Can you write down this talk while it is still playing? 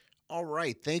All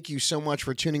right. Thank you so much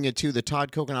for tuning into the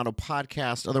Todd Coconato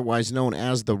podcast, otherwise known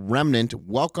as The Remnant.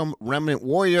 Welcome, Remnant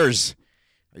Warriors.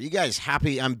 Are you guys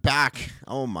happy? I'm back.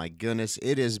 Oh, my goodness.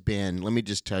 It has been, let me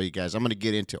just tell you guys, I'm going to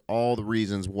get into all the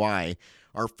reasons why.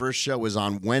 Our first show was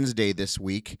on Wednesday this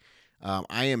week.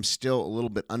 I am still a little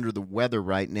bit under the weather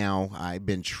right now. I've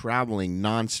been traveling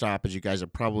nonstop, as you guys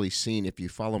have probably seen if you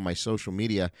follow my social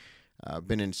media. I've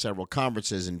been in several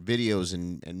conferences and videos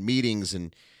and meetings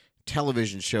and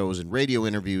television shows and radio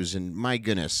interviews, and my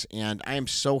goodness. And I am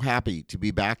so happy to be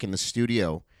back in the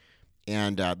studio.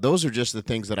 And those are just the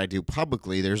things that I do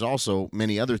publicly. There's also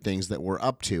many other things that we're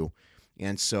up to.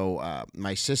 And so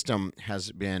my system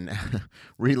has been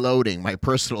reloading, my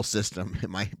personal system,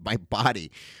 my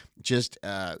body, just,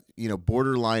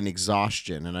 borderline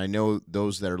exhaustion. And I know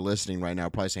those that are listening right now are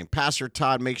probably saying, Pastor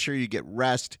Todd, make sure you get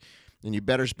rest, and you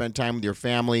better spend time with your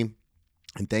family.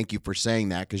 And thank you for saying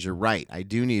that, because you're right. I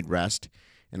do need rest,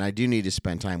 and I do need to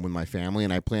spend time with my family,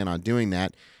 and I plan on doing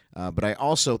that. But I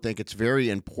also think it's very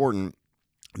important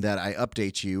that I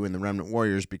update you in the Remnant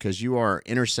Warriors, because you are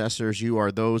intercessors. You are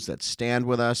those that stand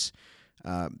with us.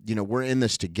 We're in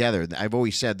this together. I've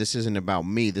always said this isn't about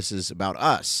me. This is about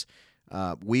us.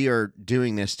 We are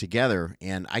doing this together,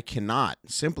 and I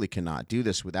simply cannot do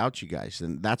this without you guys.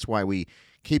 And that's why we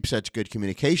keep such good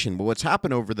communication. But what's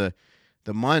happened over the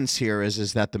months here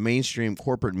is that the mainstream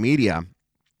corporate media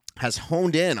has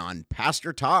honed in on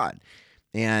Pastor Todd,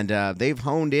 and they've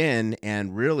honed in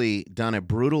and really done a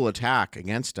brutal attack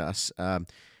against us.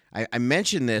 I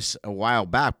mentioned this a while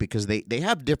back because they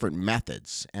have different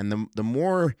methods, and the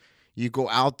more you go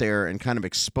out there and kind of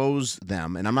expose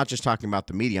them, and I'm not just talking about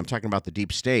the media, I'm talking about the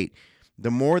deep state, the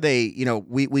more they,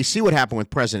 we see what happened with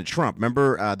President Trump.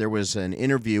 Remember, there was an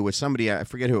interview with somebody, I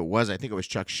forget who it was, I think it was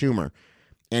Chuck Schumer.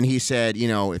 And he said,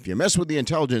 if you mess with the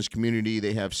intelligence community,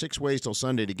 they have 6 ways till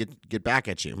Sunday to get back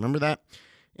at you. Remember that?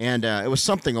 And it was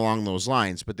something along those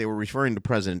lines, but they were referring to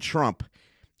President Trump.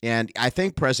 And I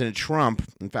think President Trump,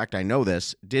 in fact, I know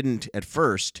this, didn't at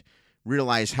first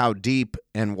realize how deep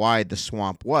and wide the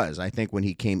swamp was. I think when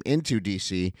he came into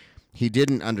D.C., he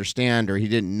didn't understand, or he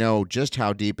didn't know just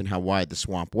how deep and how wide the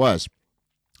swamp was.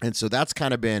 And so that's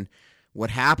kind of been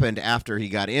what happened after he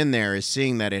got in there, is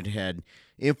seeing that it had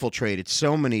infiltrated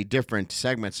so many different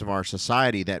segments of our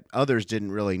society that others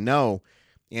didn't really know,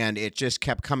 and it just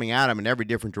kept coming at him in every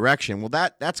different direction. Well,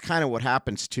 that's kind of what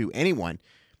happens to anyone,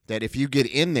 that if you get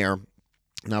in there.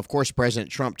 Now, of course, President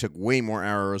Trump took way more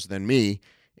arrows than me,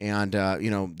 and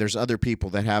there's other people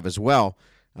that have as well.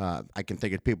 I can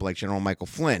think of people like General Michael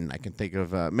Flynn. I can think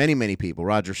of many people,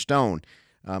 Roger Stone,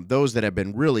 those that have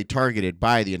been really targeted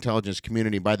by the intelligence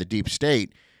community, by the deep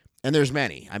state. And there's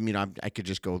many. I mean, I could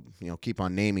just go, keep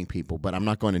on naming people, but I'm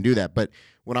not going to do that. But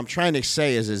what I'm trying to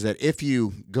say is that if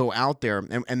you go out there,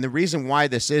 and the reason why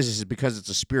this is because it's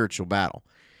a spiritual battle.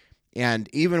 And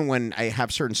even when I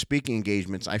have certain speaking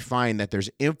engagements, I find that there's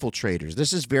infiltrators.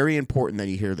 This is very important that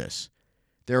you hear this.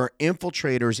 There are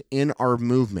infiltrators in our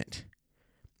movement.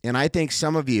 And I think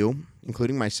some of you,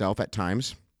 including myself at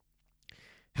times,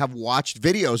 have watched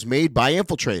videos made by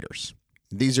infiltrators.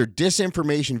 These are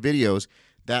disinformation videos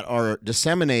that are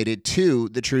disseminated to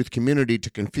the truth community to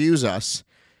confuse us,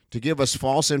 to give us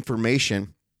false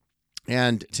information,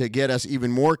 and to get us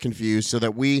even more confused, so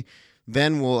that we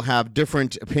then will have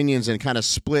different opinions and kind of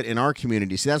split in our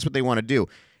community. See, that's what they want to do.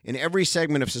 In every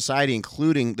segment of society,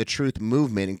 including the truth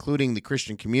movement, including the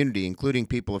Christian community, including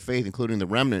people of faith, including the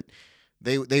remnant,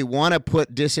 they want to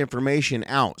put disinformation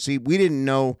out. See, we didn't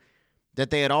know that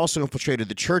they had also infiltrated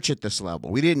the church at this level.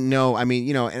 We didn't know. I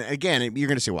mean, and again, you're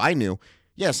going to say, well, I knew.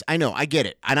 Yes, I know. I get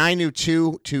it. And I knew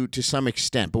too, to some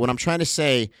extent. But what I'm trying to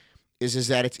say is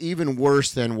that it's even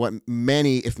worse than what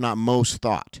many, if not most,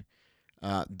 thought.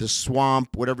 The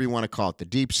swamp, whatever you want to call it, the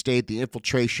deep state, the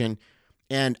infiltration.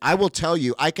 And I will tell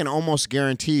you, I can almost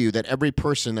guarantee you that every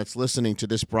person that's listening to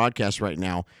this broadcast right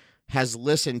now has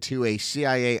listened to a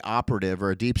CIA operative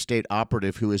or a deep state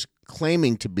operative who is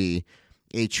claiming to be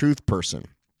a truth person,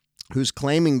 who's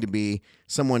claiming to be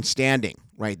someone standing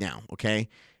right now, okay?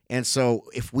 And so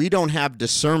if we don't have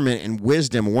discernment and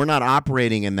wisdom, we're not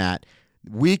operating in that,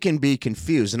 we can be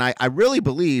confused. And I really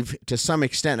believe, to some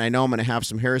extent, I know I'm going to have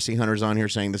some heresy hunters on here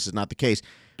saying this is not the case.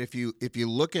 If you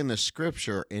look in the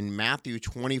scripture in Matthew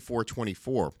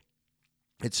 24:24,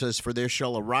 it says, "For there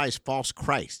shall arise false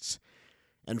Christs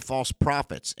and false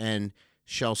prophets, and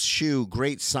shall shew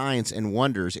great signs and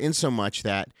wonders, insomuch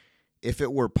that, if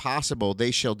it were possible,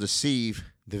 they shall deceive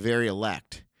the very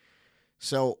elect."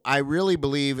 So I really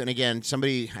believe, and again,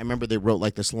 I remember they wrote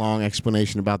like this long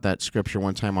explanation about that scripture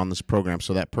one time on this program,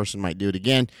 so that person might do it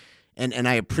again. And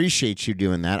I appreciate you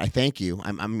doing that. I thank you.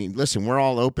 I mean, listen, we're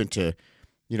all open to,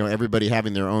 everybody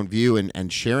having their own view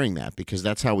and sharing that, because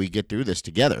that's how we get through this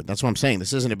together. That's what I'm saying.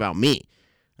 This isn't about me.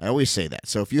 I always say that.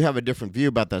 So if you have a different view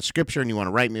about that scripture and you want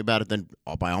to write me about it, then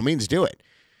by all means do it.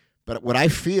 But what I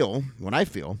feel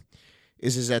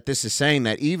is that this is saying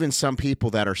that even some people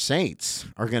that are saints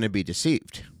are going to be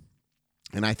deceived.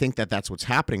 And I think that that's what's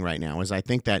happening right now. I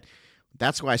think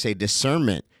that's why I say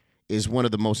discernment is one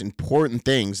of the most important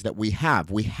things that we have.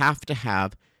 We have to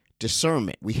have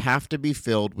discernment. We have to be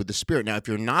filled with the Spirit. Now, if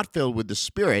you're not filled with the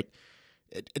Spirit,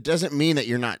 it doesn't mean that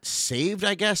you're not saved,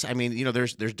 I guess. I mean,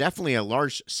 there's definitely a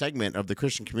large segment of the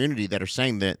Christian community that are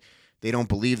saying that they don't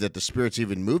believe that the Spirit's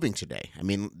even moving today. I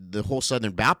mean, the whole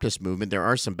Southern Baptist movement, there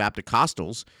are some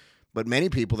Baptist-Costals, but many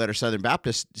people that are Southern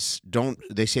Baptists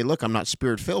they say, look, I'm not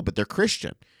Spirit-filled, but they're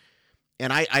Christian.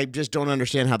 And I just don't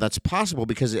understand how that's possible,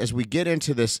 because as we get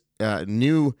into this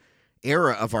new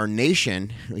era of our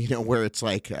nation, where it's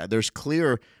like there's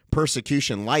clear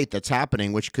persecution light that's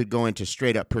happening, which could go into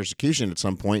straight up persecution at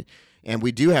some point. And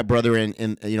we do have brethren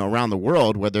in around the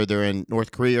world, whether they're in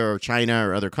North Korea or China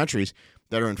or other countries,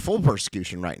 that are in full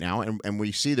persecution right now. And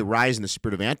we see the rise in the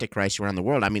spirit of Antichrist around the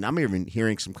world. I mean, I'm even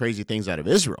hearing some crazy things out of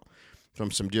Israel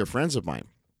from some dear friends of mine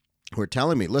who are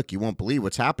telling me, look, you won't believe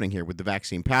what's happening here with the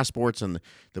vaccine passports and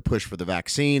the push for the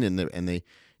vaccine and the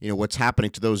what's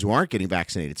happening to those who aren't getting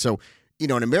vaccinated. So,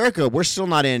 in America, we're still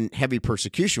not in heavy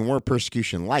persecution. We're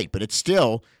persecution light, but it's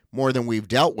still more than we've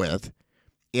dealt with.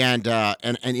 And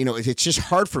it's just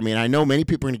hard for me. And I know many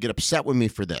people are going to get upset with me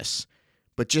for this,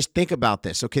 but just think about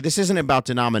this. Okay, this isn't about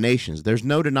denominations. There's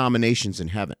no denominations in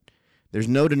heaven. There's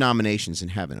no denominations in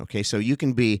heaven. Okay, so you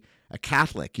can be a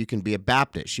Catholic, you can be a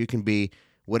Baptist, you can be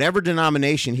whatever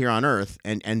denomination here on earth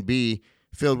and be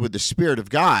filled with the Spirit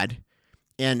of God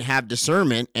and have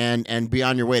discernment and be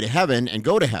on your way to heaven and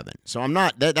go to heaven. So I'm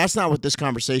not, that's not what this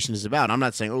conversation is about. I'm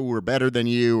not saying, oh, we're better than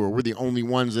you, or we're the only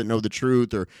ones that know the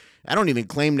truth, or I don't even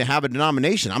claim to have a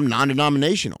denomination. I'm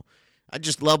non-denominational. I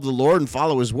just love the Lord and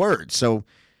follow his word. So,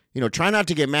 try not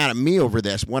to get mad at me over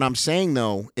this. What I'm saying,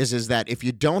 though, is that if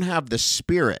you don't have the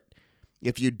Spirit,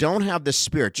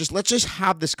 let's just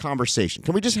have this conversation.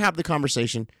 Can we just have the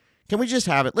conversation? Can we just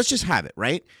have it? Let's just have it,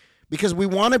 right? Because we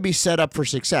want to be set up for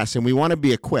success and we want to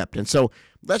be equipped. And so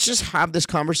let's just have this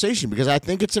conversation, because I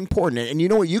think it's important. And you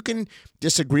know what? You can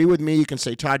disagree with me. You can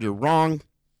say, Todd, you're wrong.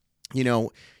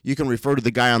 You can refer to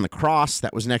the guy on the cross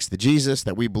that was next to Jesus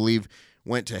that we believe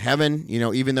went to heaven,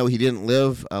 even though he didn't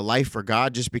live a life for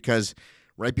God, just because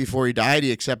right before he died,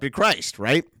 he accepted Christ,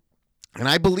 right? And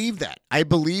I believe that. I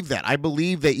believe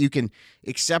that you can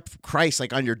accept Christ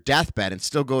like on your deathbed and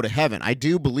still go to heaven. I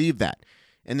do believe that.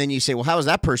 And then you say, well, how is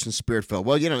that person Spirit-filled?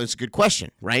 Well, it's a good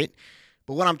question, right?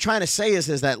 But what I'm trying to say is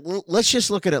that let's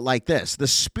just look at it like this. The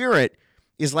Spirit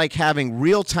is like having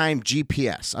real-time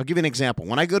GPS. I'll give you an example.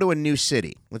 When I go to a new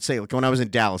city, let's say like when I was in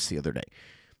Dallas the other day,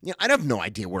 I have no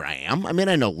idea where I am. I mean,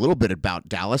 I know a little bit about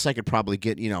Dallas. I could probably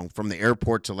get, from the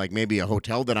airport to like maybe a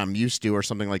hotel that I'm used to or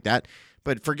something like that.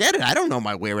 But forget it. I don't know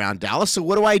my way around Dallas. So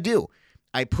what do?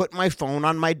 I put my phone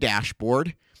on my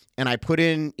dashboard and I put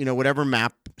in, whatever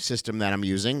map system that I'm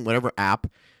using, whatever app,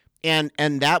 and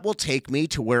that will take me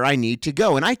to where I need to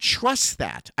go. And I trust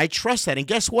that. And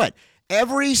guess what?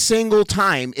 Every single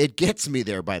time it gets me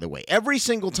there, by the way, every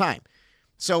single time.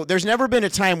 So there's never been a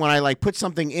time when I like put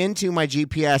something into my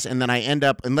GPS and then I end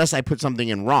up, unless I put something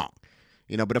in wrong,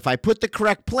 but if I put the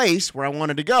correct place where I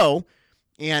wanted to go,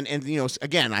 and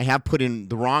again, I have put in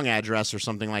the wrong address or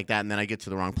something like that, and then I get to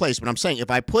the wrong place. But I'm saying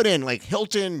if I put in like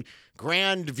Hilton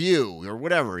Grand View or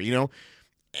whatever, and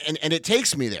it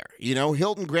takes me there,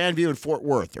 Hilton Grand View in Fort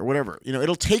Worth or whatever,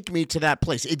 it'll take me to that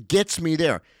place. It gets me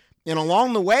there. And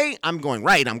along the way, I'm going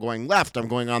right, I'm going left, I'm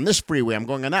going on this freeway, I'm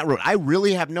going on that road. I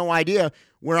really have no idea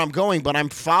where I'm going, but I'm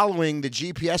following the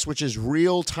GPS, which is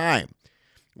real time.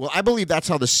 Well, I believe that's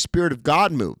how the Spirit of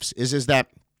God moves, is that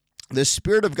the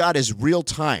Spirit of God is real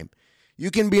time.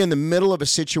 You can be in the middle of a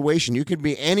situation, you can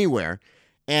be anywhere,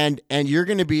 and you're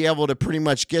going to be able to pretty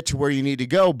much get to where you need to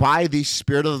go by the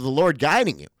Spirit of the Lord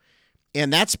guiding you.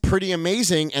 And that's pretty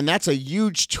amazing, and that's a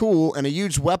huge tool and a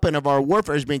huge weapon of our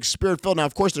warfare is being Spirit-filled. Now,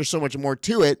 of course, there's so much more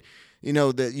to it,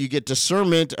 that you get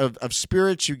discernment of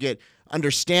spirits, you get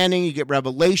understanding, you get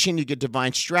revelation, you get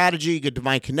divine strategy, you get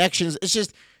divine connections. It's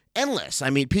just endless. I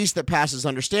mean, peace that passes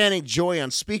understanding, joy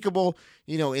unspeakable.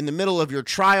 In the middle of your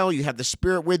trial, you have the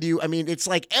Spirit with you. I mean, it's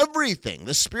like everything.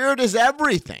 The Spirit is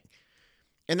everything.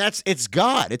 And it's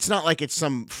God. It's not like it's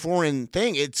some foreign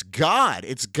thing. It's God.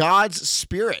 It's God's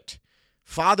Spirit.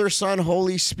 Father, Son,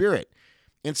 Holy Spirit.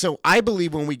 And so I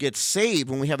believe when we get saved,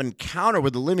 when we have an encounter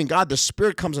with the living God, the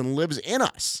Spirit comes and lives in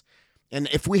us. And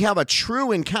if we have a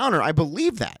true encounter, I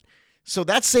believe that. So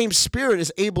that same Spirit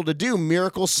is able to do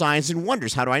miracles, signs, and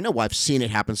wonders. How do I know? Well, I've seen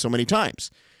it happen so many times.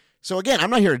 So again, I'm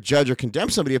not here to judge or condemn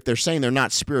somebody if they're saying they're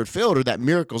not Spirit-filled or that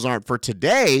miracles aren't for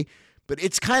today, but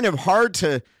it's kind of hard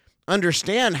to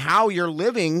understand how you're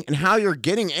living and how you're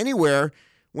getting anywhere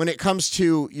when it comes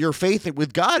to your faith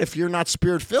with God if you're not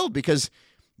Spirit-filled, because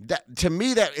that, to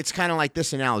me, that it's kind of like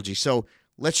this analogy. So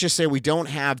let's just say we don't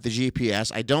have the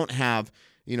GPS. I don't have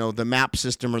the map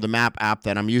system or the map app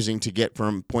that I'm using to get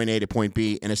from point A to point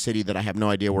B in a city that I have no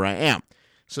idea where I am.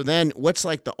 So then what's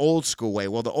like the old school way?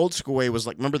 Well, the old school way was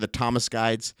like, remember the Thomas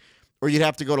guides? Or you'd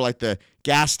have to go to like the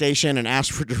gas station and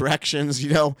ask for directions,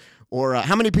 or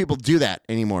how many people do that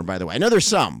anymore, by the way? I know there's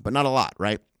some, but not a lot,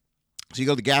 right? So you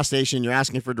go to the gas station, you're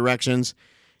asking for directions,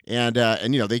 and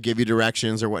they give you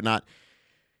directions or whatnot.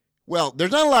 Well,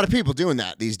 there's not a lot of people doing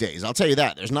that these days. I'll tell you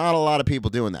that. There's not a lot of people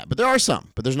doing that, but there are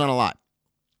some, but there's not a lot.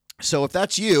 So if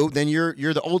that's you, then you're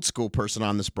the old school person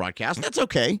on this broadcast, and that's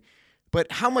okay.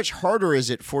 But how much harder is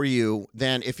it for you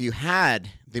than if you had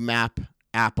the map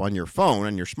app on your phone,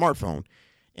 on your smartphone,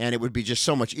 and it would be just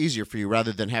so much easier for you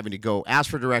rather than having to go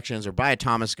ask for directions or buy a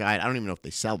Thomas guide. I don't even know if they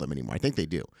sell them anymore. I think they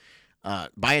do.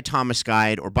 Buy a Thomas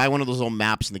guide or buy one of those old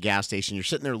maps in the gas station. You're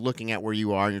sitting there looking at where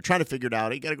you are, and you're trying to figure it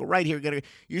out. You got to go right here.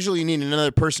 Usually you need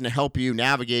another person to help you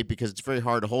navigate because it's very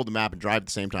hard to hold the map and drive at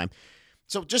the same time.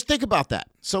 So just think about that.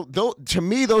 So to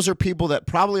me, those are people that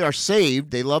probably are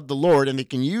saved. They love the Lord, and they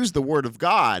can use the Word of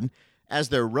God as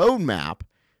their roadmap,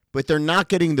 but they're not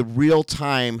getting the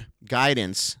real-time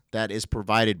guidance that is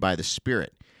provided by the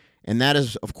Spirit. And that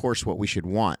is, of course, what we should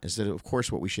want, is that, of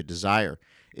course, what we should desire,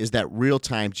 is that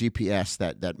real-time GPS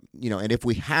and if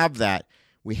we have that,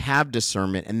 we have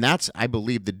discernment. And that's, I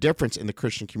believe, the difference in the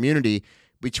Christian community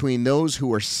between those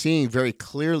who are seeing very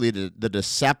clearly the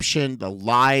deception, the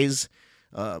lies,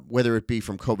 whether it be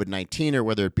from COVID-19 or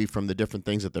whether it be from the different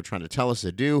things that they're trying to tell us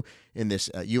to do in this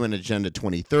UN Agenda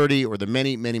 2030 or the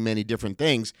many, many, many different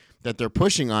things that they're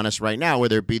pushing on us right now,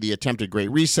 whether it be the attempted Great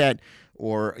Reset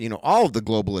or, all of the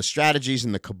globalist strategies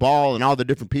and the cabal and all the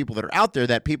different people that are out there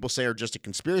that people say are just a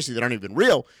conspiracy that aren't even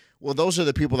real. Well, those are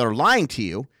the people that are lying to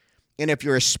you. And if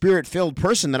you're a Spirit-filled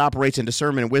person that operates in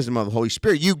discernment and wisdom of the Holy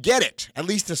Spirit, you get it, at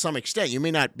least to some extent. You may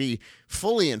not be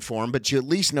fully informed, but you at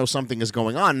least know something is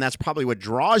going on, and that's probably what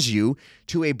draws you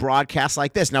to a broadcast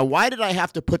like this. Now, why did I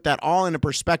have to put that all into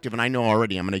perspective? And I know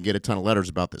already I'm going to get a ton of letters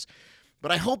about this.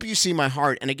 But I hope you see my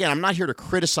heart. And again, I'm not here to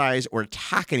criticize or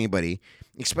attack anybody,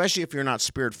 especially if you're not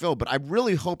Spirit-filled, but I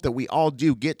really hope that we all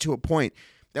do get to a point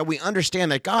that we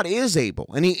understand that God is able,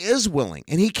 and He is willing,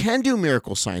 and He can do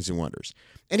miracles, signs, and wonders.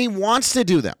 And He wants to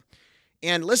do them.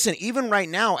 And listen, even right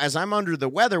now, as I'm under the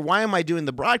weather, why am I doing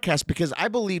the broadcast? Because I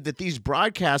believe that these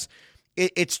broadcasts,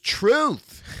 it's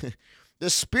truth. The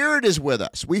Spirit is with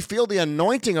us. We feel the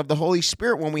anointing of the Holy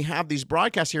Spirit when we have these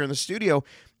broadcasts here in the studio.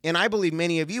 And I believe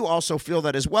many of you also feel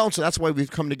that as well. And so that's why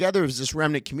we've come together as this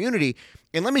remnant community.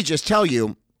 And let me just tell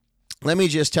you,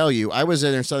 I was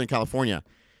in Southern California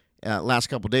last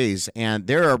couple of days, and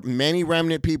there are many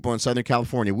remnant people in Southern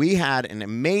California. We had an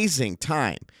amazing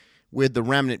time with the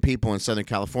remnant people in Southern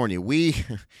California. We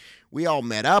all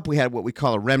met up. We had what we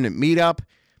call a remnant meetup.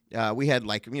 We had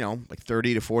like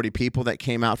 30 to 40 people that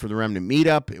came out for the remnant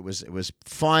meetup. It was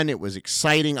fun. It was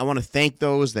exciting. I want to thank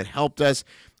those that helped us.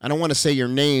 I don't want to say your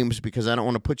names because I don't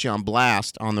want to put you on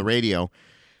blast on the radio,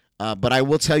 but I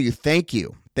will tell you, thank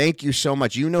you. Thank you so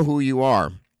much. You know who you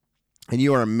are. And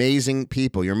you are amazing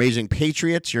people. You're amazing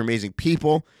patriots. You're amazing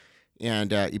people. And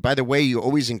by the way, you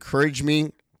always encourage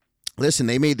me. Listen,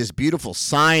 they made this beautiful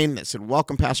sign that said,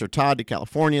 "Welcome, Pastor Todd, to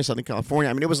California, Southern California."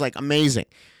 I mean, it was like amazing.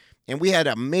 And we had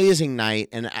an amazing night.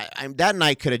 And that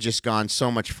night could have just gone so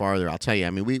much farther, I'll tell you. I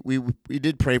mean, we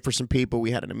did pray for some people.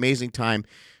 We had an amazing time.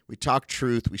 We talked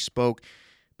truth. We spoke.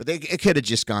 But it could have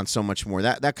just gone so much more.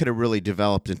 That could have really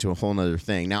developed into a whole other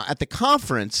thing. Now, at the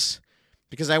conference,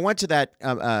 because I went to that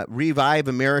Revive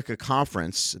America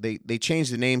conference. They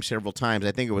changed the name several times.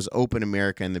 I think it was Open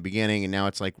America in the beginning, and now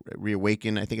it's like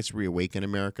Reawaken. I think it's Reawaken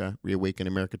America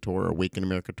Tour, or Awaken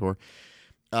America Tour.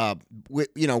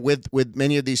 With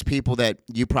many of these people that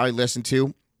you probably listen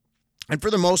to, and for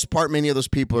the most part, many of those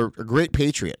people are great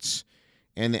patriots,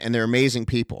 and they're amazing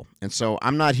people. And so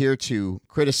I'm not here to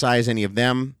criticize any of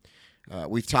them.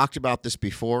 We've talked about this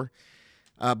before.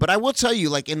 But I will tell you,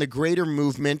 like in the greater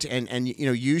movement, and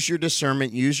use your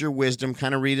discernment, use your wisdom,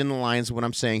 kind of read in the lines of what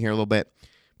I'm saying here a little bit.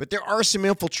 But there are some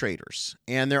infiltrators,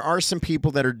 and there are some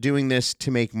people that are doing this to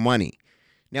make money.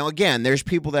 Now, again, there's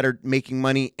people that are making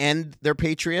money and they're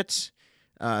patriots.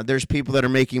 There's people that are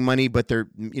making money, but they're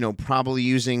probably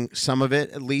using some of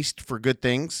it at least for good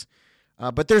things.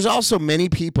 But there's also many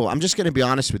people, I'm just going to be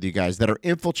honest with you guys, that are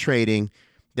infiltrating,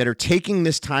 that are taking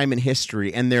this time in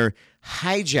history and they're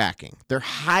hijacking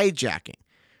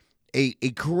a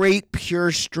great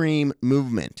pure stream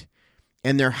movement,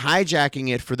 and they're hijacking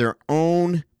it for their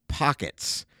own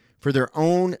pockets, for their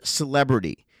own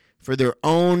celebrity, for their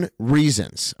own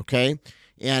reasons, okay?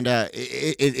 And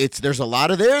there's a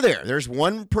lot of there. There's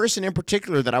one person in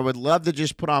particular that I would love to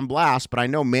just put on blast, but I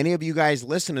know many of you guys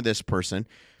listen to this person,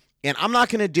 and I'm not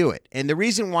going to do it. And the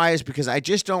reason why is because I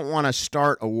just don't want to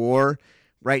start a war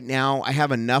right now. I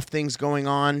have enough things going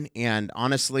on, and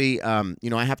honestly, I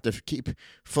have to keep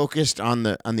focused on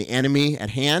the enemy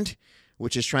at hand,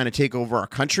 which is trying to take over our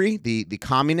country, the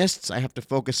communists. I have to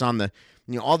focus on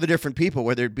all the different people,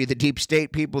 whether it be the deep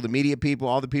state people, the media people,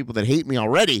 all the people that hate me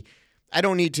already. I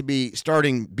don't need to be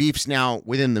starting beefs now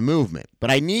within the movement,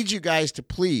 but I need you guys to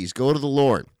please go to the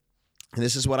Lord. And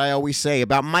this is what I always say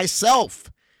about myself.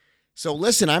 So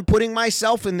listen, I'm putting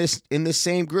myself in this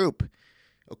same group.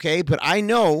 Okay, but I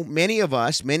know many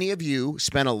of you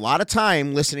spend a lot of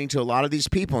time listening to a lot of these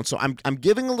people. And so I'm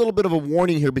giving a little bit of a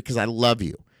warning here because I love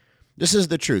you. This is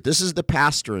the truth. This is the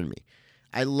pastor in me.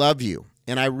 I love you,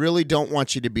 and I really don't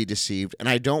want you to be deceived, and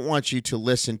I don't want you to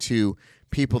listen to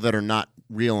people that are not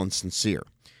real and sincere.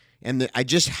 And I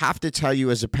just have to tell you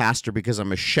as a pastor, because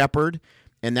I'm a shepherd,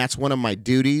 and that's one of my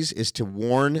duties, is to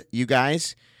warn you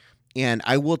guys. And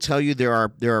I will tell you, there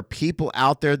are people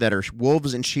out there that are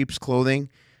wolves in sheep's clothing.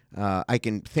 I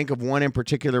can think of one in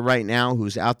particular right now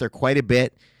who's out there quite a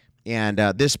bit, and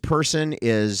this person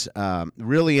is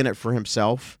really in it for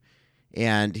himself,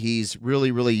 and he's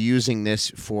really, really using this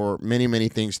for many, many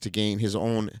things to gain his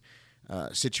own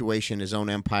situation, his own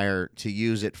empire, to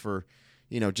use it for,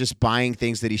 just buying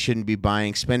things that he shouldn't be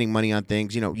buying, spending money on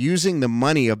things, using the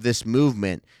money of this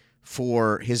movement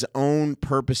for his own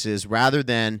purposes rather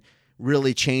than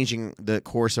really changing the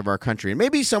course of our country. And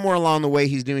maybe somewhere along the way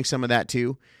he's doing some of that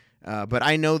too. But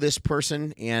I know this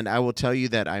person, and I will tell you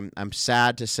that I'm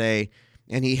sad to say,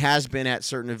 and he has been at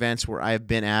certain events where I've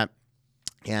been at,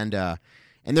 and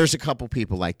there's a couple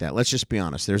people like that. Let's just be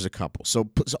honest. There's a couple. So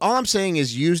all I'm saying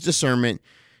is use discernment,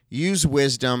 use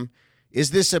wisdom.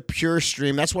 Is this a pure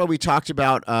stream? That's why we talked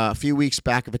about a few weeks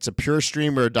back if it's a pure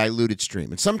stream or a diluted stream.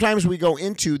 And sometimes we go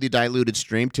into the diluted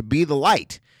stream to be the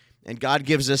light, and God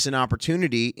gives us an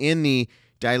opportunity in the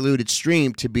diluted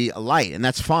stream to be a light, and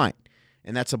that's fine.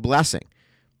 And that's a blessing.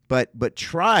 But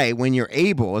try, when you're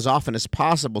able, as often as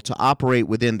possible, to operate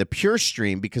within the pure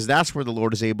stream, because that's where the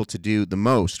Lord is able to do the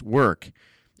most work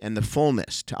and the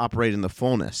fullness, to operate in the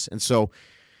fullness. And so,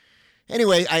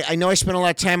 anyway, I know I spent a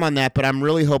lot of time on that, but I'm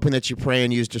really hoping that you pray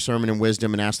and use discernment and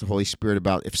wisdom and ask the Holy Spirit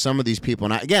about if some of these people,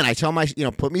 and I tell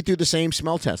put me through the same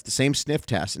smell test, the same sniff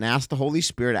test, and ask the Holy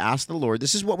Spirit, ask the Lord,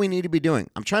 this is what we need to be doing.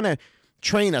 I'm trying to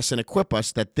train us and equip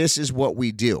us that this is what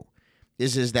we do.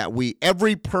 Is that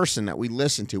every person that we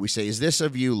listen to, we say, is this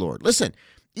of you, Lord? Listen,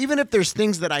 even if there's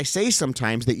things that I say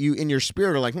sometimes that you in your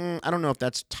spirit are like, I don't know if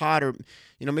that's Todd, or,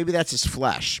 maybe that's his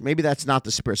flesh. Maybe that's not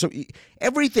the spirit. So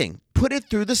everything, put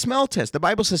it through the smell test. The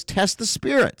Bible says, test the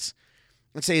spirits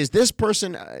and say, is this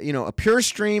person, a pure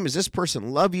stream? Is this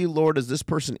person love you, Lord? Is this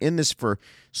person in this for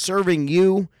serving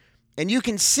you? And you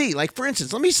can see, like, for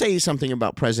instance, let me say something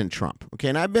about President Trump. Okay.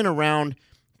 And I've been around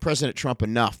President Trump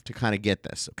enough to kind of get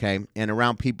this, okay, and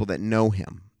around people that know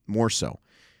him more so.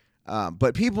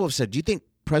 But people have said, do you think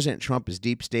President Trump is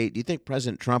deep state? Do you think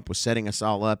President Trump was setting us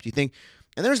all up? Do you think,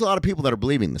 and there's a lot of people that are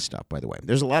believing this stuff, by the way.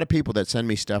 There's a lot of people that send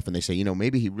me stuff and they say,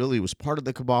 maybe he really was part of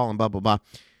the cabal and blah, blah, blah.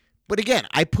 But again,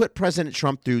 I put President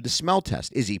Trump through the smell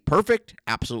test. Is he perfect?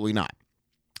 Absolutely not.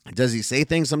 Does he say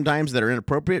things sometimes that are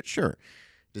inappropriate? Sure.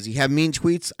 Does he have mean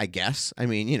tweets? I guess. I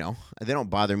mean, they don't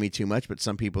bother me too much, but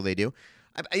some people they do.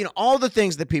 All the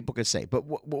things that people could say. But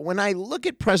when I look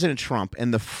at President Trump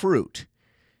and the fruit,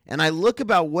 and I look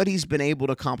about what he's been able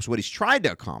to accomplish, what he's tried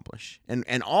to accomplish,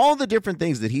 and all the different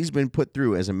things that he's been put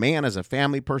through as a man, as a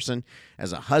family person,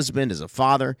 as a husband, as a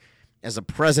father, as a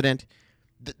president,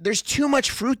 there's too much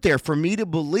fruit there for me to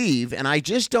believe, and I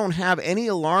just don't have any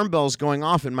alarm bells going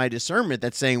off in my discernment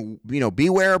that's saying,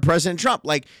 beware of President Trump.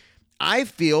 Like, I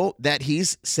feel that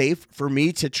he's safe for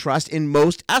me to trust in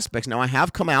most aspects. Now, I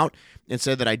have come out and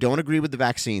said that I don't agree with the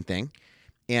vaccine thing.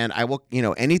 And I will,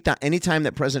 anytime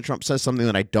that President Trump says something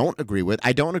that I don't agree with,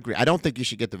 I don't agree. I don't think you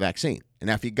should get the vaccine. And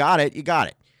if you got it, you got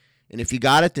it. And if you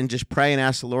got it, then just pray and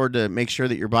ask the Lord to make sure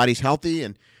that your body's healthy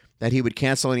and that he would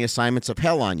cancel any assignments of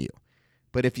hell on you.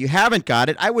 But if you haven't got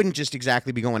it, I wouldn't just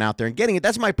exactly be going out there and getting it.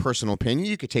 That's my personal opinion.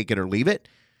 You could take it or leave it.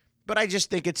 But I just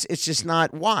think it's just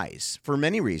not wise for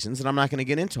many reasons, and I'm not going to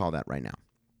get into all that right now.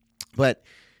 But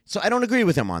So I don't agree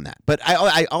with him on that. But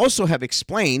I also have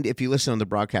explained, if you listen on the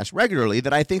broadcast regularly,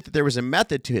 that I think that there was a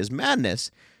method to his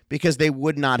madness because they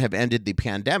would not have ended the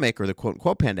pandemic or the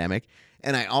quote-unquote pandemic.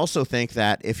 And I also think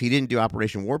that if he didn't do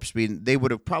Operation Warp Speed, they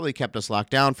would have probably kept us locked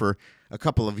down for a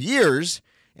couple of years,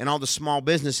 and all the small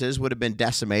businesses would have been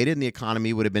decimated, and the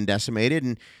economy would have been decimated,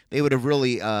 and they would have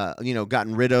really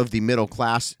gotten rid of the middle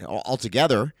class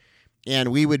altogether.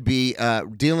 And we would be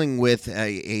dealing with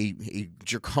a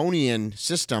draconian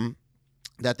system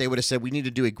that they would have said we need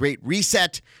to do a great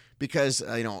reset because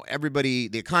everybody,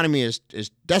 the economy is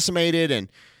decimated, and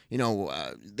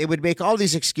they would make all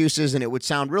these excuses, and it would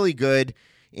sound really good,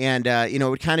 and it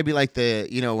would kind of be like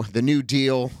the New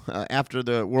Deal after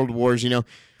the World Wars,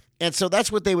 And so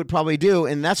that's what they would probably do,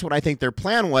 and that's what I think their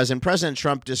plan was. And President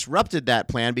Trump disrupted that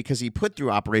plan because he put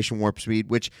through Operation Warp Speed,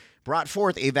 which brought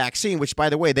forth a vaccine, which, by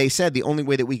the way, they said the only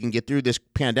way that we can get through this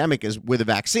pandemic is with a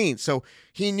vaccine. So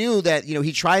he knew that,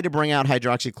 he tried to bring out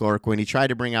hydroxychloroquine. He tried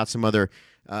to bring out some other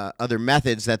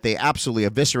methods that they absolutely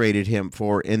eviscerated him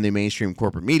for in the mainstream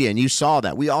corporate media. And you saw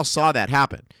that. We all saw that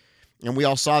happen. And we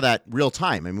all saw that real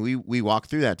time. I mean, we walked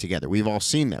through that together. We've all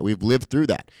seen that. We've lived through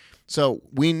that. So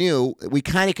we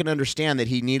kind of can understand that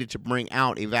he needed to bring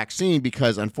out a vaccine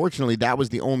because, unfortunately, that was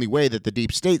the only way that the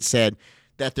deep state said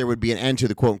that there would be an end to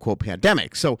the quote-unquote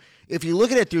pandemic. So if you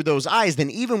look at it through those eyes,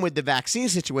 then even with the vaccine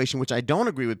situation, which I don't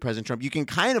agree with President Trump, you can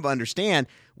kind of understand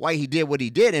why he did what he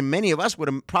did, and many of us would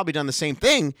have probably done the same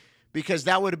thing because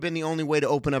that would have been the only way to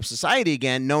open up society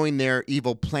again, knowing their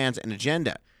evil plans and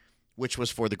agenda, which was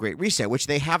for the Great Reset, which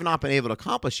they have not been able to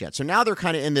accomplish yet. So now they're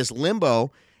kind of in this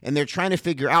limbo, and they're trying to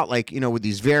figure out, with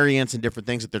these variants and different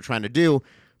things that they're trying to do,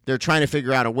 they're trying to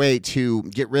figure out a way to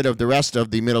get rid of the rest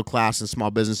of the middle class and small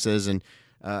businesses and,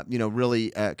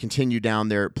 really continue down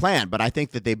their plan. But I think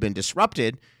that they've been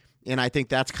disrupted, and I think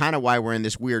that's kind of why we're in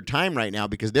this weird time right now,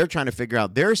 because they're trying to figure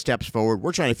out their steps forward.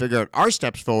 We're trying to figure out our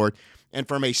steps forward. And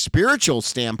from a spiritual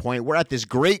standpoint, we're at this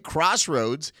great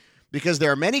crossroads because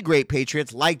there are many great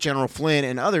patriots like General Flynn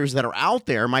and others that are out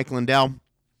there, Mike Lindell,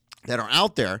 that are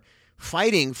out there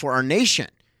fighting for our nation.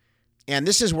 And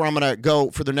this is where I'm going to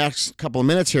go for the next couple of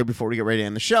minutes here before we get ready to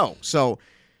end the show. So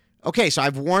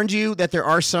I've warned you that there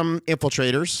are some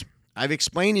infiltrators. I've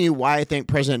explained to you why I think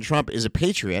President Trump is a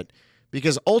patriot,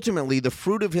 because ultimately the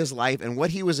fruit of his life and what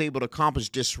he was able to accomplish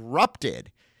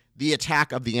disrupted the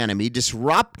attack of the enemy,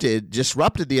 disrupted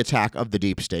the attack of the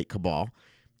deep state cabal.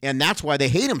 And that's why they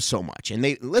hate him so much. And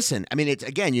it's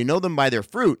again, you know them by their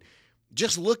fruit.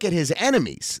 Just look at his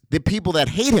enemies, the people that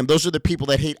hate him. Those are the people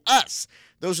that hate us.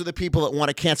 Those are the people that want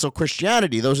to cancel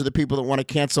Christianity. Those are the people that want to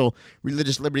cancel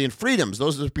religious liberty and freedoms.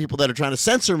 Those are the people that are trying to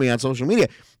censor me on social media.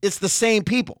 It's the same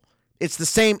people. It's the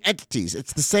same entities.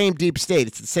 It's the same deep state.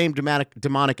 It's the same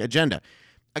demonic agenda.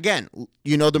 Again,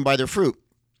 you know them by their fruit.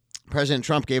 President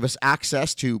Trump gave us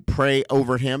access to pray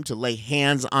over him, to lay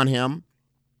hands on him.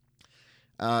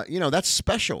 That's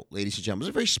special, ladies and gentlemen. It's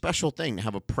a very special thing to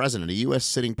have a president, a U.S.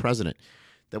 sitting president,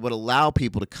 that would allow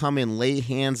people to come in, lay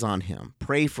hands on him,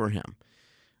 pray for him,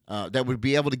 that would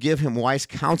be able to give him wise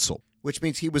counsel, which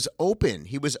means he was open.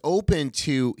 He was open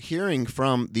to hearing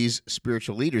from these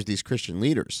spiritual leaders, these Christian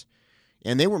leaders.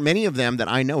 And they were many of them that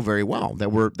I know very well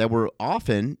that were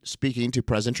often speaking to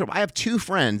President Trump. I have two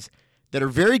friends that are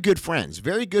very good friends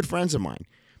of mine.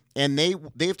 And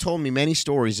they've told me many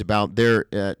stories about their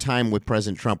time with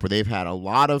President Trump, where they've had a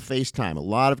lot of FaceTime, a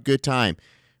lot of good time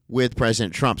with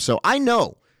President Trump. So I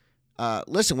know,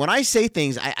 listen, when I say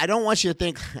things, I don't want you to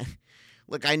think,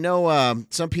 look, I know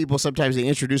some people, sometimes they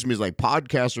introduce me as like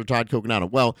podcaster Todd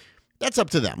Coconato. Well, that's up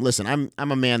to them. Listen,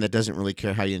 I'm a man that doesn't really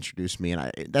care how you introduce me,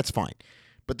 and that's fine.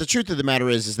 But the truth of the matter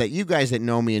is that you guys that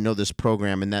know me and know this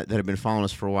program and that have been following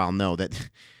us for a while know that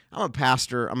I'm a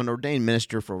pastor. I'm an ordained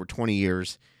minister for over 20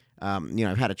 years.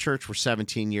 I've had a church for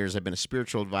 17 years. I've been a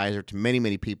spiritual advisor to many,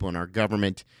 many people in our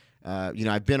government.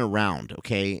 I've been around,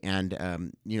 okay? And,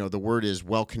 the word is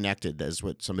well-connected, as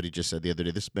what somebody just said the other day.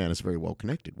 This man is very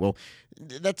well-connected. Well,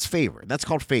 that's favor. That's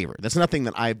called favor. That's nothing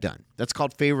that I've done. That's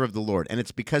called favor of the Lord. And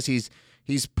it's because he's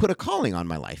put a calling on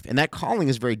my life. And that calling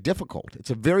is very difficult. It's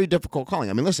a very difficult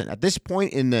calling. I mean, listen, at this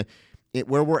point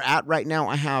where we're at right now,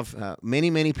 I have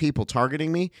many, many people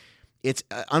targeting me. It's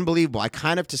unbelievable. I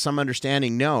kind of, to some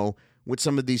understanding, know what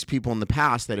some of these people in the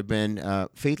past that have been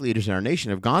faith leaders in our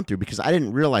nation have gone through, because I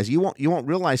didn't realize you won't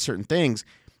realize certain things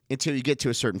until you get to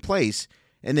a certain place,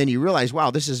 and then you realize,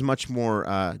 wow, this is much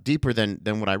more deeper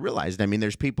than what I realized. I mean,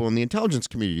 there's people in the intelligence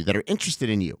community that are interested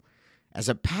in you as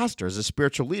a pastor, as a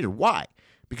spiritual leader. Why?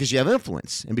 because you have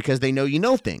influence and because they know you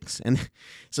know things. And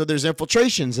so there's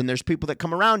infiltrations and there's people that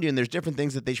come around you and there's different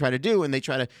things that they try to do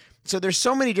and so there's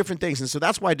so many different things. And so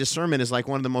that's why discernment is like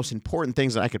one of the most important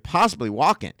things that I could possibly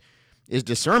walk in, is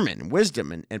discernment and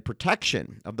wisdom and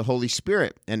protection of the Holy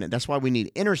Spirit. And that's why we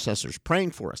need intercessors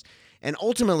praying for us. And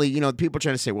ultimately, people are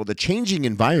trying to say, well, the changing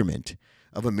environment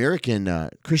of American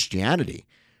Christianity,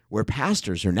 where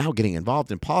pastors are now getting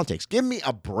involved in politics. Give me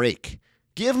a break.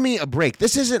 Give me a break.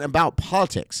 This isn't about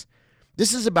politics.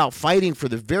 This is about fighting for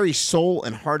the very soul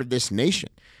and heart of this nation.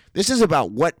 This is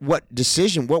about what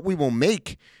decision, what we will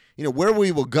make, where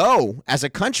we will go as a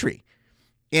country.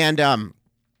 And,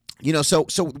 so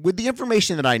with the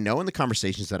information that I know and the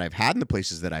conversations that I've had and the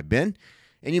places that I've been,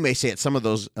 and you may say at some of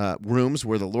those rooms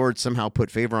where the Lord somehow put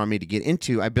favor on me to get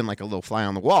into, I've been like a little fly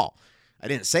on the wall. I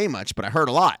didn't say much, but I heard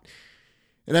a lot.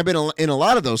 And I've been in a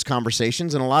lot of those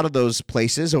conversations and a lot of those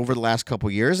places over the last couple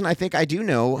of years, and I think I do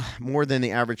know more than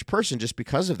the average person just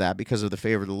because of that, because of the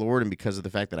favor of the Lord and because of the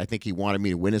fact that I think he wanted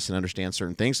me to witness and understand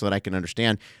certain things so that I can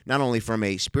understand not only from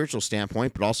a spiritual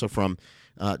standpoint, but also from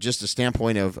just a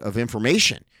standpoint of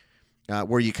information,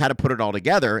 where you kind of put it all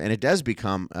together, and it does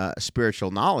become spiritual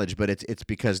knowledge, but it's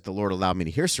because the Lord allowed me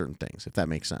to hear certain things, if that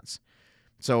makes sense.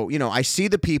 So, I see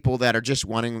the people that are just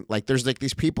wanting, like, there's like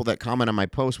these people that comment on my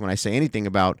post when I say anything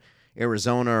about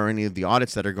Arizona or any of the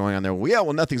audits that are going on there.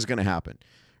 Well, nothing's going to happen.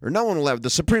 Or no one will ever,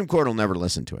 the Supreme Court will never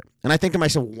listen to it. And I think to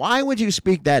myself, why would you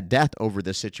speak that death over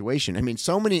this situation? I mean,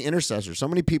 so many intercessors, so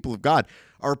many people of God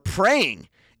are praying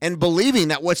and believing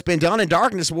that what's been done in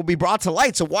darkness will be brought to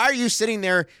light. So why are you sitting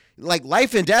there like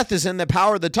life and death is in the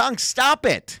power of the tongue? Stop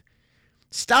it.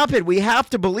 Stop it. We have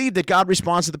to believe that God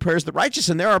responds to the prayers of the righteous.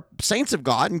 And there are saints of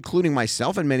God, including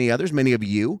myself and many others, many of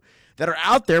you, that are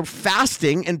out there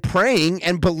fasting and praying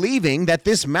and believing that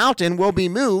this mountain will be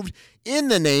moved in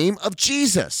the name of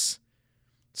Jesus.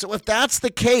 So if that's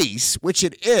the case, which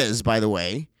it is, by the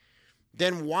way,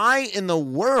 then why in the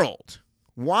world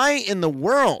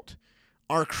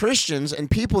are Christians and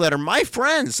people that are my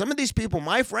friends, some of these people,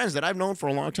 my friends that I've known for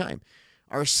a long time,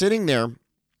 are sitting there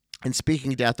and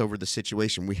speaking death over the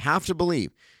situation? We have to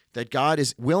believe that God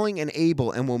is willing and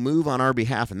able and will move on our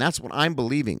behalf. And that's what I'm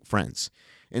believing, friends.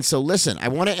 And so listen, I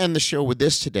want to end the show with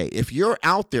this today. If you're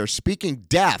out there speaking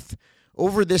death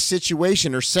over this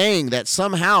situation or saying that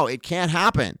somehow it can't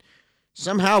happen,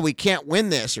 somehow we can't win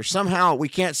this, or somehow we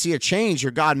can't see a change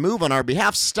or God move on our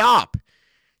behalf, stop.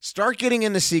 Start getting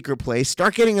in the secret place.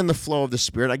 Start getting in the flow of the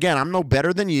Spirit. Again, I'm no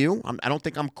better than you. I don't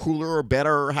think I'm cooler or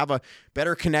better or have a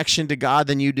better connection to God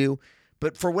than you do.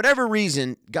 But for whatever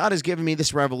reason, God has given me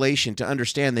this revelation to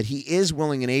understand that he is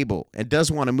willing and able and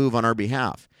does want to move on our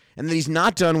behalf, and that he's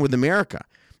not done with America.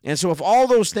 And so if all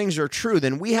those things are true,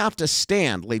 then we have to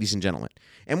stand, ladies and gentlemen.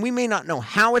 And we may not know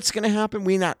how it's going to happen.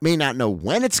 We may not know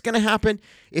when it's going to happen.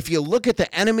 If you look at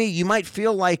the enemy, you might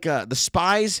feel like the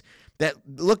spies that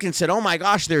looked and said, oh my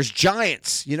gosh, there's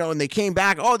giants, and they came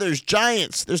back, oh, there's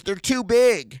giants. They're too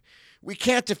big. We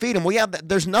can't defeat them.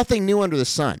 There's nothing new under the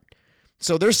sun.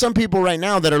 So there's some people right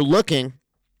now that are looking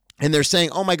and they're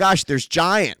saying, oh my gosh, there's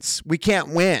giants. We can't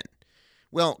win.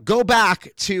 Well, go back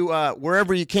to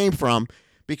wherever you came from,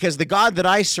 because the God that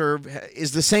I serve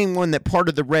is the same one that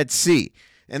parted the Red Sea.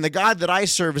 And the God that I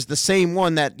serve is the same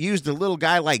one that used a little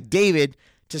guy like David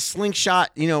to slingshot,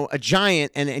 a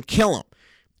giant and kill him.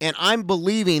 And I'm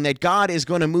believing that God is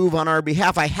going to move on our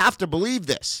behalf. I have to believe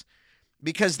this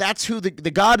because that's who the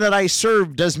God that I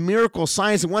serve does miracles,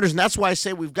 signs, and wonders. And that's why I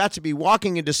say we've got to be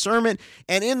walking in discernment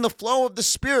and in the flow of the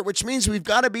Spirit, which means we've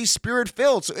got to be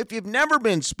Spirit-filled. So if you've never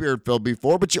been Spirit-filled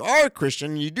before, but you are a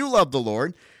Christian and you do love the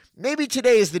Lord, maybe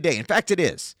today is the day. In fact, it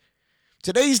is.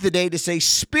 Today's the day to say,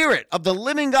 Spirit of the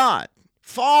living God,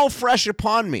 fall fresh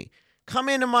upon me. Come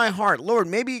into my heart. Lord,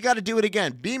 maybe you got to do it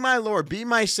again. Be my Lord. Be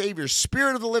my Savior.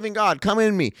 Spirit of the living God, come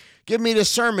in me. Give me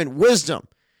discernment, wisdom,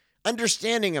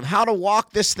 understanding of how to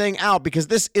walk this thing out, because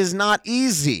this is not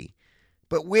easy.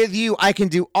 But with you, I can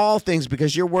do all things,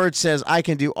 because your word says I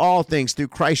can do all things through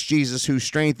Christ Jesus who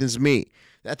strengthens me.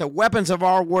 That the weapons of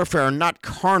our warfare are not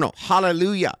carnal,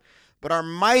 hallelujah, but are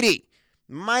mighty,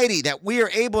 that we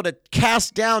are able to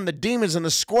cast down the demons and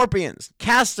the scorpions,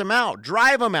 cast them out,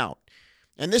 drive them out.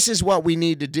 And this is what we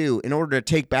need to do in order to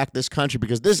take back this country,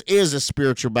 because this is a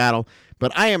spiritual battle.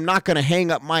 But I am not going to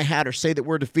hang up my hat or say that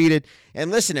we're defeated.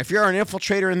 And listen, if you're an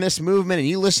infiltrator in this movement and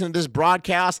you listen to this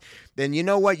broadcast, then you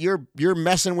know what? You're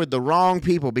messing with the wrong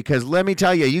people, because let me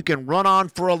tell you, you can run on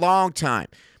for a long time.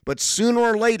 But sooner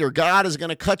or later, God is going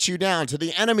to cut you down to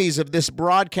the enemies of this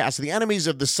broadcast, the enemies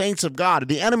of the saints of God,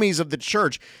 the enemies of the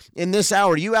church in this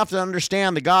hour. You have to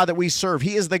understand the God that we serve.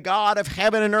 He is the God of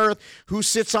heaven and earth who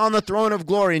sits on the throne of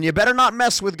glory, and you better not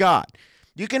mess with God.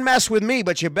 You can mess with me,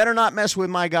 but you better not mess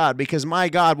with my God, because my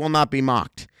God will not be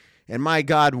mocked. And my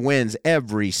God wins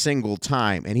every single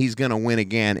time, and he's going to win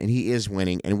again, and he is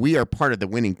winning, and we are part of the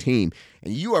winning team,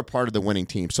 and you are part of the winning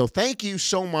team. So thank you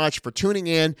so much for tuning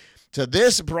in to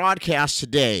this broadcast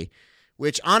today,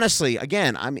 which honestly,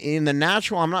 again, I'm in the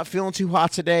natural. I'm not feeling too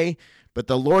hot today, but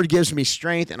the Lord gives me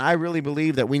strength, and I really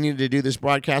believe that we need to do this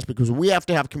broadcast because we have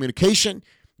to have communication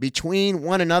between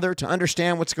one another to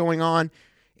understand what's going on.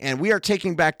 And we are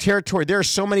taking back territory. There are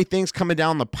so many things coming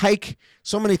down the pike,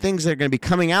 so many things that are going to be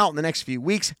coming out in the next few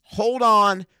weeks. Hold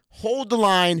on, hold the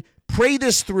line, pray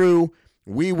this through.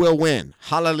 We will win.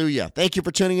 Hallelujah. Thank you for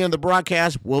tuning in to the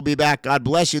broadcast. We'll be back. God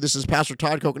bless you. This is Pastor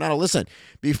Todd Coconato. Listen,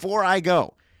 before I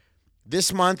go,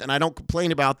 this month, and I don't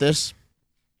complain about this,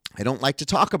 I don't like to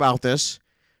talk about this,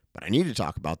 but I need to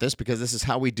talk about this because this is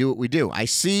how we do what we do. I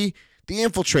see the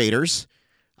infiltrators.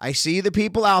 I see the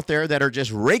people out there that are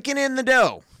just raking in the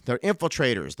dough. They're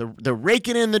infiltrators. They're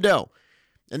raking in the dough.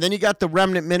 And then you got the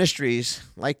remnant ministries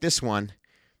like this one.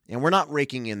 And we're not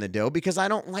raking in the dough because I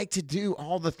don't like to do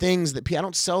all the things that I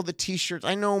don't sell the t-shirts.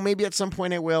 I know maybe at some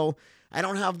point I will. I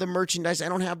don't have the merchandise. I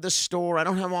don't have the store. I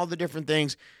don't have all the different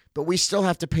things. But we still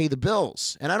have to pay the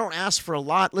bills. And I don't ask for a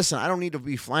lot. Listen, I don't need to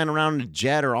be flying around in a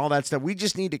jet or all that stuff. We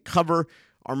just need to cover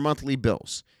our monthly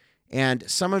bills. And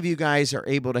some of you guys are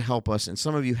able to help us, and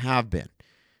some of you have been.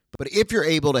 But if you're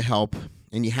able to help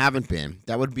and you haven't been,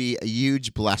 that would be a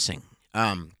huge blessing.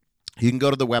 You can go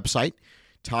to the website,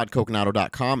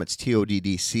 toddcoconato.com. It's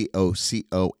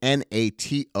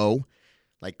TODDCOCONATO,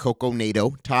 like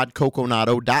Coconato,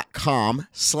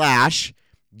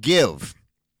 toddcoconato.com/give.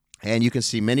 And you can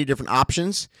see many different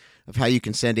options of how you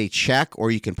can send a check,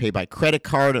 or you can pay by credit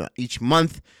card each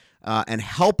month and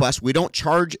help us. We don't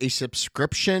charge a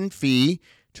subscription fee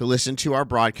to listen to our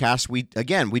broadcast. We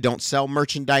don't sell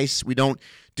merchandise. We don't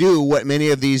do what many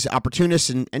of these opportunists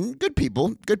and good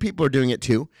people are doing it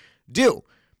too, do.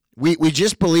 We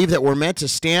just believe that we're meant to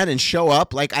stand and show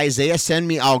up like Isaiah, send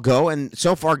me, I'll go. And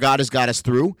so far, God has got us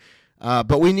through.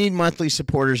 But we need monthly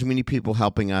supporters. We need people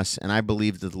helping us. And I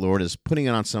believe that the Lord is putting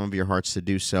it on some of your hearts to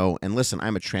do so. And listen,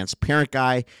 I'm a transparent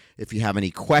guy. If you have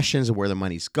any questions of where the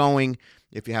money's going,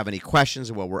 if you have any questions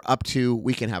of what we're up to,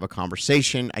 we can have a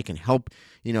conversation. I can help,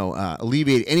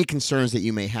 alleviate any concerns that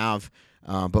you may have.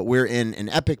 But we're in an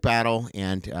epic battle,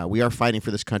 and we are fighting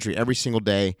for this country every single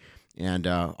day. And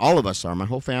all of us are, my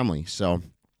whole family. So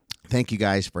thank you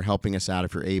guys for helping us out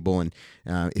if you're able. And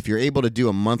if you're able to do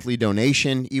a monthly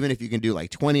donation, even if you can do like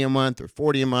 20 a month or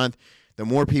 40 a month, the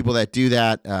more people that do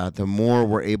that, the more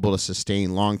we're able to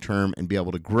sustain long-term and be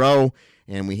able to grow.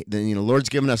 And the Lord's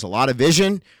given us a lot of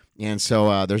vision. And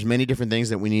so there's many different things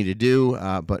that we need to do.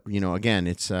 But, again,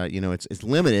 it's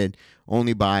limited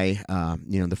only by,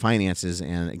 the finances.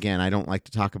 And again, I don't like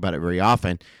to talk about it very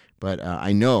often, but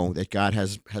I know that God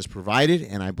has provided,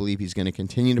 and I believe he's going to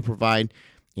continue to provide.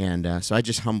 And so I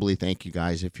just humbly thank you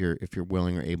guys if you're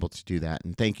willing or able to do that.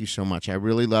 And thank you so much. I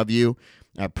really love you.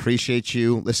 I appreciate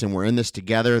you. Listen, we're in this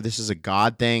together. This is a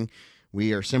God thing.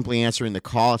 We are simply answering the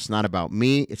call. It's not about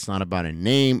me. It's not about a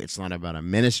name. It's not about a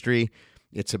ministry.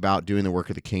 It's about doing the work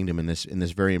of the kingdom in this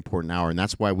very important hour. And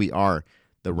that's why we are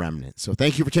the remnant. So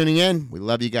thank you for tuning in. We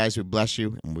love you guys. We bless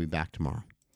you. And we'll be back tomorrow.